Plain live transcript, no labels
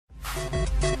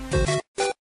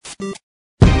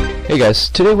Hey guys,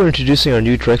 today we're introducing our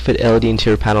new direct fit LED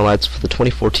interior panel lights for the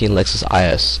 2014 Lexus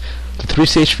IS. The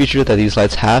 3-stage feature that these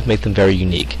lights have make them very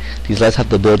unique. These lights have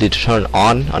the ability to turn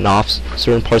on and off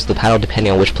certain parts of the panel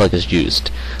depending on which plug is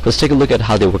used. Let's take a look at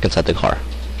how they work inside the car.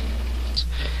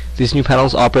 These new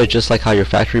panels operate just like how your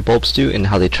factory bulbs do and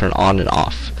how they turn on and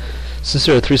off. Since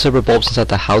there are 3 separate bulbs inside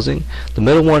the housing, the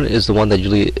middle one is the one that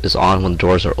usually is on when the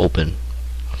doors are open.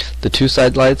 The 2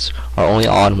 side lights are only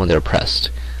on when they're pressed.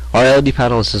 Our LED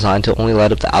panel is designed to only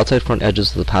light up the outside front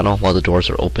edges of the panel while the doors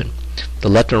are open. The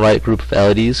left and right group of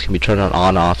LEDs can be turned on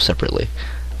and off separately.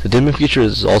 The dimming feature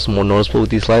is also more noticeable with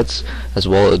these lights, as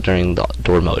well as during the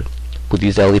door mode. With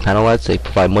these LED panel lights, they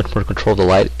provide much more control of the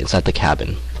light inside the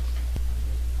cabin.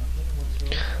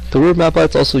 The rear map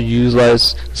lights also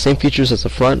utilize the same features as the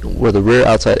front, where the rear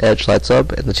outside edge lights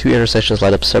up and the 2 intersections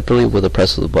light up separately with a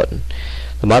press of the button.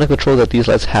 The amount of control that these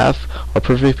lights have are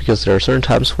perfect because there are certain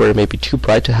times where it may be too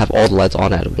bright to have all the lights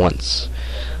on at once.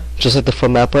 Just like the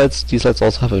front map lights, these lights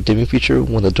also have a dimming feature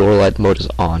when the door light mode is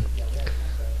on.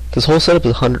 This whole setup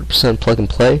is 100% plug and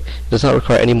play and does not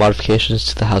require any modifications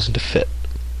to the housing to fit.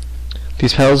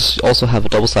 These panels also have a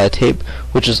double-sided tape,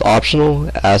 which is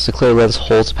optional as the clear lens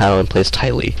holds the panel in place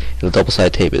tightly, and the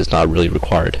double-sided tape is not really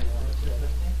required.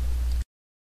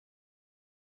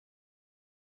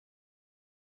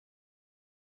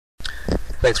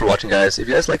 Thanks for watching, guys. If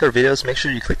you guys like our videos, make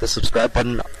sure you click the subscribe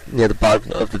button near the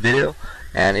bottom of the video,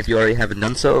 and if you already haven't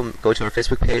done so, go to our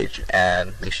Facebook page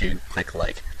and make sure you click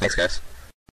like. Thanks, guys.